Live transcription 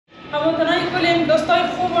هموطنای گلیم، دوستای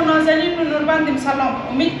خوب و نازنین و نوربندیم سلام.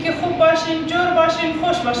 امید که خوب باشین، جور باشین،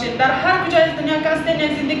 خوش باشین. در هر کجای از دنیا که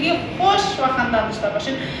هستین زندگی خوش و خندان داشته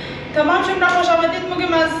باشین. تمام شما خوش آمدید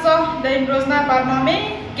میگم عزیزا در این روزنه برنامه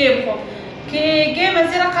گیم خوب که گیم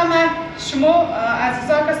از این رقم شما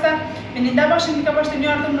عزیزا هستن بیننده باشین که باشین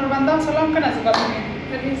یاردم نوربندان سلام کن عزیزا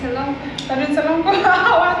برین سلام برین سلام کن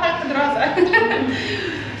اول حق درازه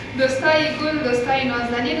دوستای گل، دوستای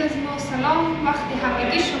نازنین از ما سلام. وقتی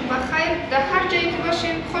همگیشون بخیر، در هر جایی که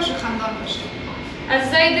باشین خوش و خندان باشین.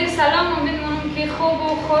 عزیزای دل سلام، امیدوارم که خوب و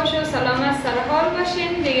خوش و سلامت سرحال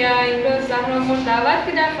باشین. دیگه امروز زهرا مور دعوت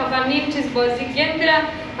کرده، خبر نیم چیز بازی گیم داره،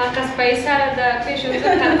 هر کس پیسه را در پیش از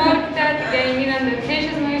قطار کرده، دیگه میرن در پیش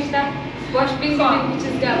از نوشته باش بگیم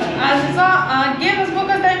چیز گفت. عزیزا گیم از ما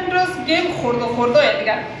که امروز گیم خورده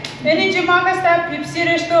دیگه. یعنی چی ما هستم پیپسی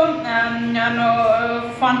رشتم،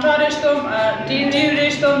 فانتا رشتم، دیو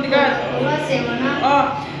رشتم دیگه.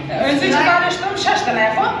 اینجا چیزا رشتم 6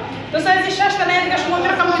 تنه خب. دوستان از 6 تنه دیگه شما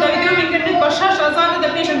رقم ویدیو میگیرید با 6000 در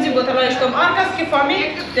پیش از بوتل رشتم. هر کس که فهمید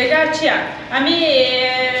دیگه چیه؟ امی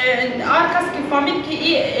هر کس که فهمید که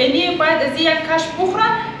اینی باید از یک کش بخوره.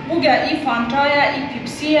 بوگه ای فانتایا، ای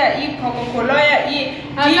پیپسیه، ای کوکاکولایا، ای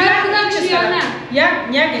دیگه چیزا نه.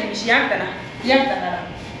 یک میشه یک دنه. یک دنه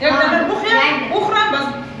بخورم بس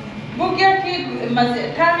بگه که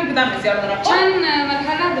تعمی کدام بسیار دارم. چند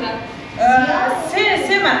مرحله داره؟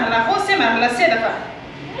 سه مرحله خود سه مرحله سه دفعه.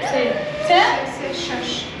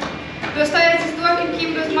 شش. دوستای عزیز دعا کنید که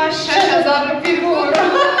امروز ما 6000 روپیه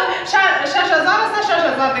بخورم. 6000 است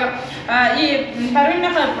 6000 دیگه. این پروین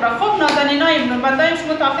نخواهد خوب نازنینای نوربندایم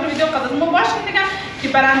شما تا آخر ویدیو قدر ما باشید دیگه که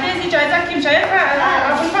برنده از این جایزه کیم شاید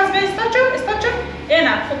اول پس به استاد شد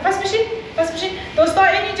اینا خب پس بشید دوستا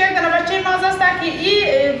این جای دنا بچه ناز است که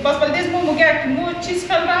این باز بلدیز مو میگه که مو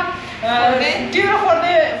چیز خورده دیو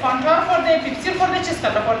خورده فانتا خورده پیپسی خورده چیز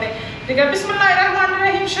خورده دیگه بسم الله الرحمن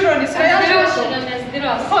الرحیم شروع نیست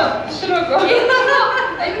دراز خود شروع کن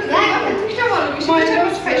میشه معلوم میشه ما چه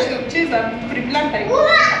روز خشتم چیزم پریبلم تایی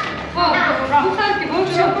خب بخیر که باید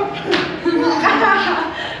شروع کن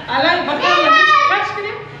الان بخیر نمیشه کش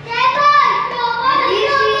کنیم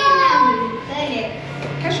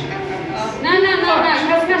نه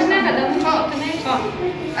کش نکردم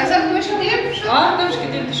از اون دوش دیگه شد؟ دوش که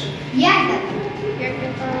دیل شد یک دفعه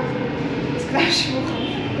اسکرش بخورم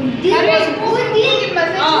دیگه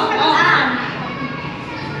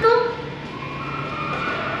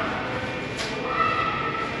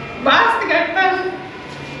بس دیگه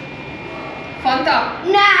فانتا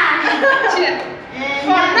چیه؟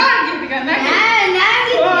 فانتا نگی دیگه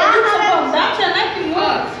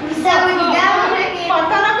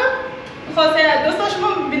فانتا نکن خواسته دوستا شما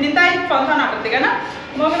بیننده این فانتا نکن دیگه نه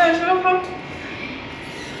ما بدن شروع کنم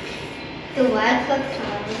تو باید خود خواهد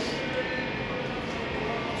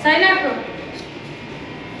سعی نکن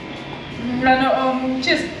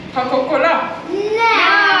چیز کوکاکولا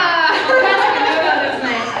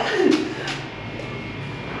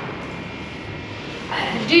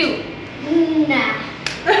دیو نه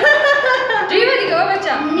دیو دیگه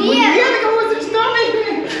بچه دیگه موزش نامی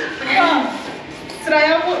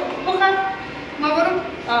سرایا بخواه ما برو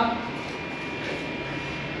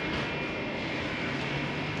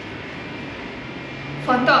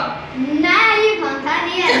فانتا نه این فانتا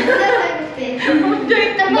نیست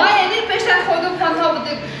ما یعنی پیشتر خودم فانتا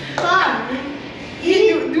بودیم این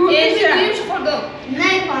دو دیوش خوردم نه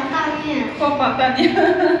این فانتا نیست خب فانتا نیه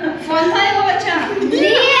فانتای با بچه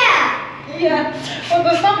نیه خب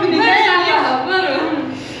دوستان بینیده نیه برو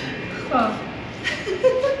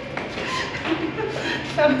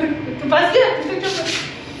تو بس گه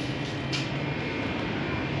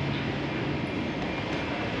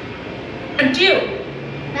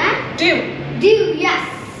دیو یس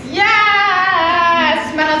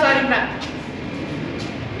من از آریم رم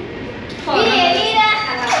میره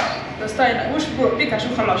دوستا اینا اوش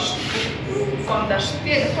بیکشو خلاش فاندش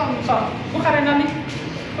بیاید فاند بخره نانی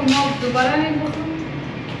خب ما دوباره نیم بخورم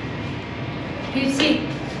پیپسی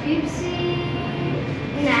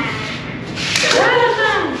نه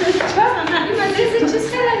این مزیز چیز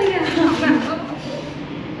خیلی دیگه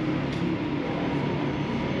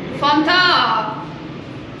فانتا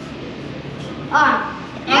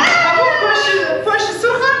پاش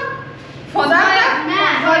سرخه فانتا نه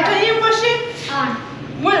فانتایی باشی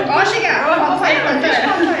باشه که فانتای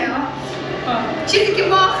چیزی که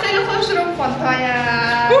ما خیلی خوش رو فانتای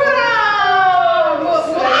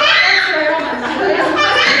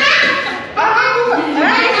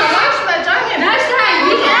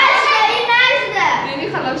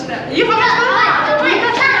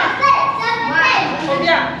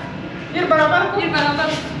برابر برابر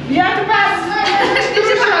یا تو پس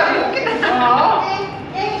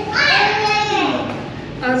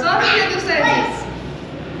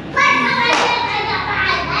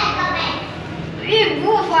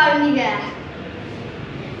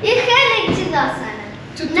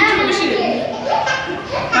بشید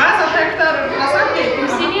بس افکتر رسم که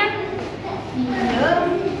سینیا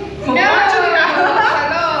نه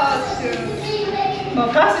خلاص شد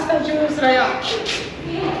پس استم چه سرایا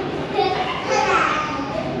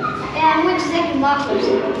همون چیزی که ما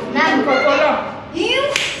خوشیم نه کوکولا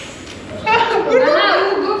نه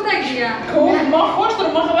او گفت دیگه ما خوش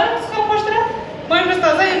دارم ما خبر نیست که خوش دارم ما این بس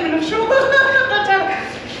تازه این منو شو قطر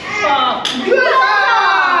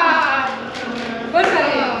برو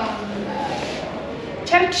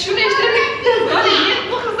چرا کشونه اشتره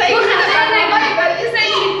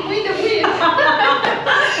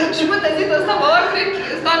شما تزید دوستا باور کنید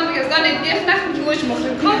که استان دیگه نخم که موش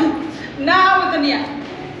مخرب کن نه و دنیا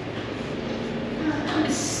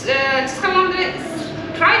چیز کلام داره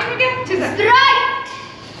کرایت میگه؟ چیزه؟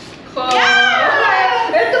 خب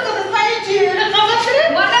تو خود اسمایی چی رقابت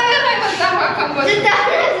داره؟ ما نمیخوایم از دفعه کم تو باشه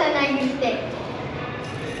دارم نگیرده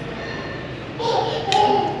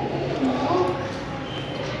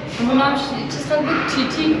منم چیز خود بود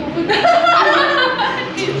چی بود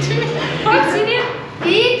سینیا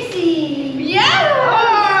پیپسی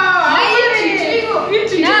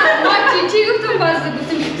نه ما چی گفتم باز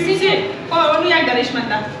گفتم پیپسی اونو یک دارش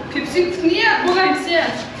منده پیپسی گفت نیه بگم پیپسی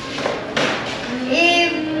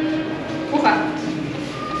بخور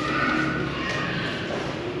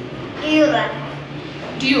ایورا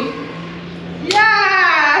دیو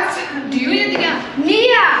یس دیو یه دیگه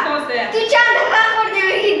نیا خواسته تو چند دفعه خورده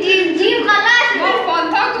بگی جیم خلاص ما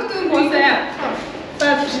فانتا گفتم خواسته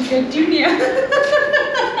بعد بشید که جیونیا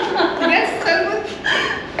دیگه چیز خیلی بود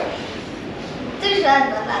تو شاید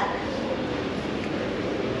بخور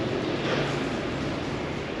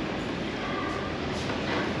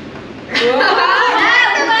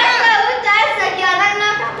نه باشا اون ترسه که الان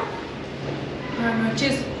نکنم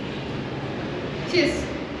چیز چیز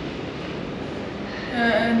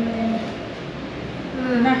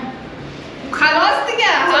نه خلاص دیگه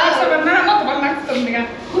سبب نه ما تو بال نکستم دیگه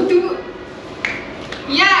دو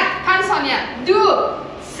یک 5 ثانیه 2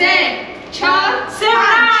 3 4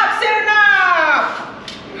 سرناب سرناب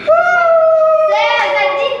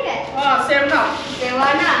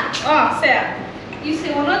سه سر این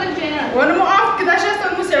سیوانا در جای نه وانا مو آف که داشت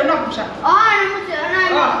است مو سرناب میشه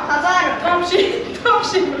تامشی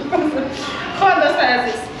خود است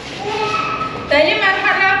عزیز در این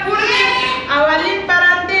مرحله پوری اولین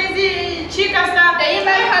برنده چی کسته؟ در این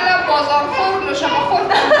مرحله بازارخور نوشابه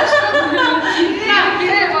خوردن نه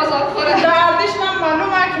بیره بازارخوره دردش من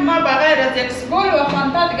معلومه که ما بغیر از اکسبول و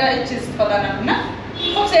فانتا دیگه هیچ چیز استفاده نکنه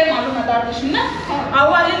خب سه معلومه دردش نه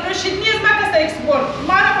اولین روشید نیست ما کسته اکسبول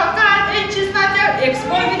ما را فقط هیچ چیز نتیار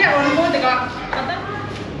اکسبول بیده اونمو دیگه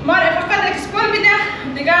ما را فقط اکسپول بیده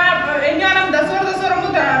دیگه اینیانم دزور مو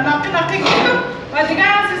ناقی گفتم و دیگه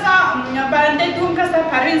اساسا برنده دوم کسته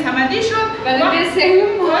پروین حمدی شد برنده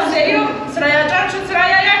سوم سرایا جان شد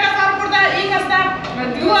سرایا 1000 برده این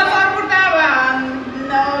کسته 2000 برده و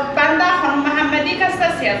بنده خانم محمدی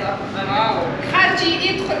کسته 3000 خرجی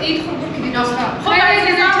اید خود بود که دیداستان خب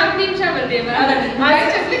عزیزان چپلی میشه برده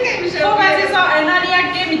خب عزیزان اینال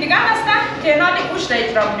یک گیمی دیگه هسته که اینال اوش را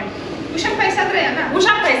اجرا کنیم اوشم پیسه داره یا نه؟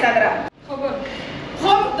 اوشم پیسه داره خب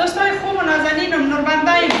خب دوستای خوب و نازنینم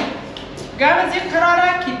نوربندایم گاو از این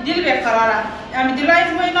قراره که دل به قراره امی دلای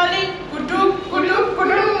مو اینالی کدوب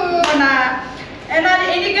نه اینالی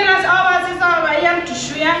اینی گلاس آب عزیزا و این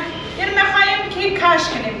چشویم این میخوایم که کش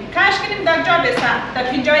کنیم در جا بسه در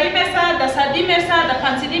 50 میسه در 100 میسه در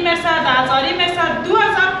 500 میسه در 1000 میسه 2000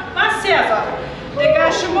 و 3000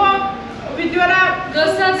 دیگه شما ویدیو را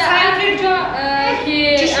دوستان در هر جا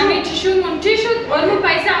که امی چشون منچی شد اونمو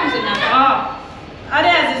پیسه هم زنم آره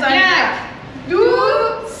عزیزان 1 2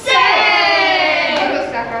 3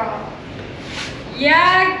 1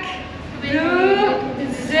 2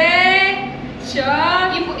 3 4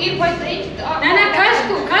 این پایسته این نه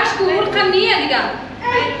کشکو رقم نیه دیگه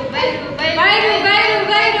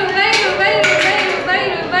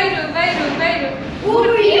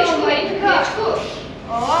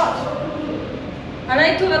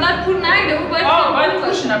حالا تو قدر پول نگده او باید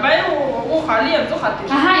پولش نه باید او خالی هم تو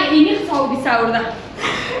خطیش آها اینی خصاو بیساورده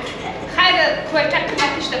خیلی کویتر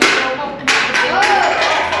قیمتش داره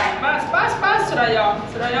بس سرایا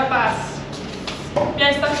بس بیا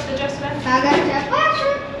استاش تجا سرایا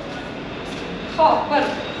خب برو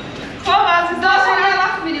خب عزیزا ثانیه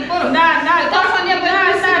وقت میدیم برو نه تا ثانیه برو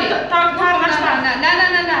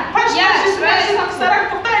نه پاش سرک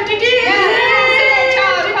پختن دیدی 3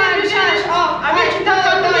 4 5 6 امی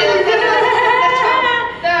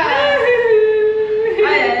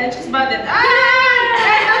چی چیز بعد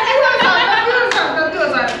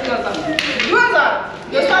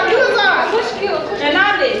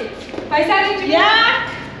پیسه اینجا 1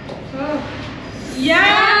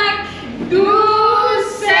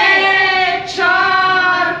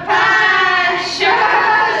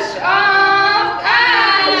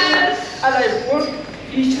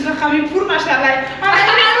 همین پور نشد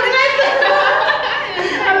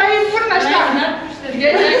الان پور نشد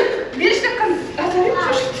بیرش نکن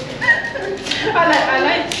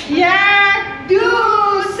الان 1 2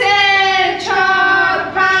 3 4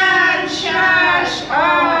 5 6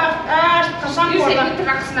 8 قسم خوردم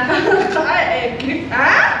کلیپ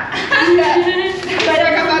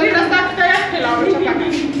در یک کاری رسته که یک کلاوی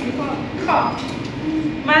خب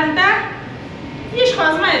من ده هیچ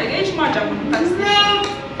خواهزمه دیگه هیچ ما جمعون هست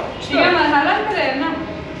دیگه مرحله داره نه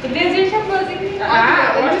کده زیرشم بازی کنی؟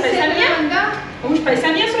 اوش پیسه نیه؟ اوش پیسه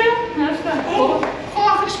نیه سویا؟ نفته خب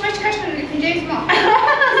آخرش مچ کش نداری کنجه ایز ما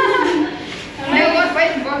نه باید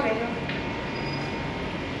باید باید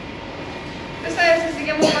بسا ایسا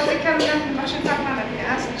دیگه ما بازی کردن بخشن فرق نداری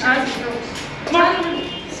اصلا چیزی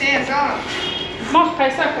 3000 ما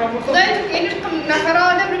پیسه کرم بخود خدای تو که این رقم نفره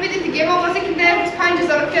آدم رو میدید دیگه ما بازی که نه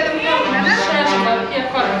 5000 روپیه آدم کار کنه نه؟ 6000 روپیه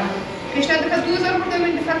کار کنه پیشنهاد که 2000 بردم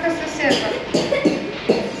این دفعه کس 3000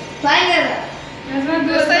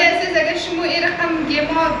 دوستای عزیز اگر شما این رقم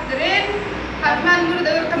گیما دارین حتما مورد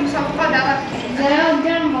این رقم مسابقه دعوت کنید زرا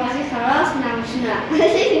گرم بازی خلاص نمیشونه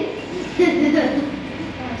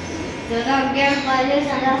زرا گرم بازی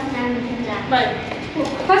خلاص نمیشونه باید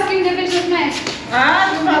پس که این دفعه شد نه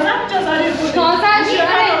تازه جزاری بودیم تازه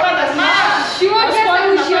شما کسی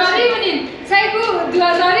هوشیاری بودین سعی کو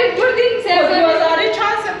 2000 بردین 2000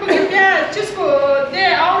 چانس بگیم بیا چیز کو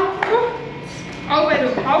ده آور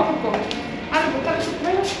کو آور کو انا بطلت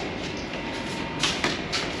شكرا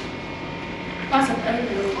Passa para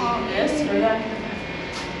ele. Yes, verdade.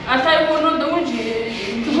 Até eu vou no onde?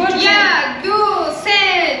 يا دو سه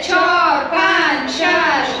چهار پنج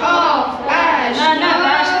شش هفت هشت نه نه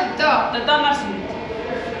نه ده نرسم.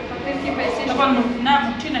 طبعا نه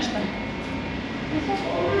چی نشته.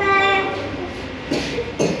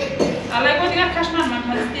 الله يقول دیگر کاش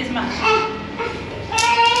من هستیز من.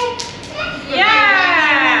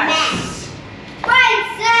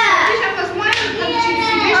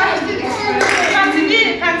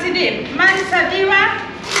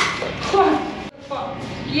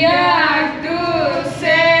 يا دو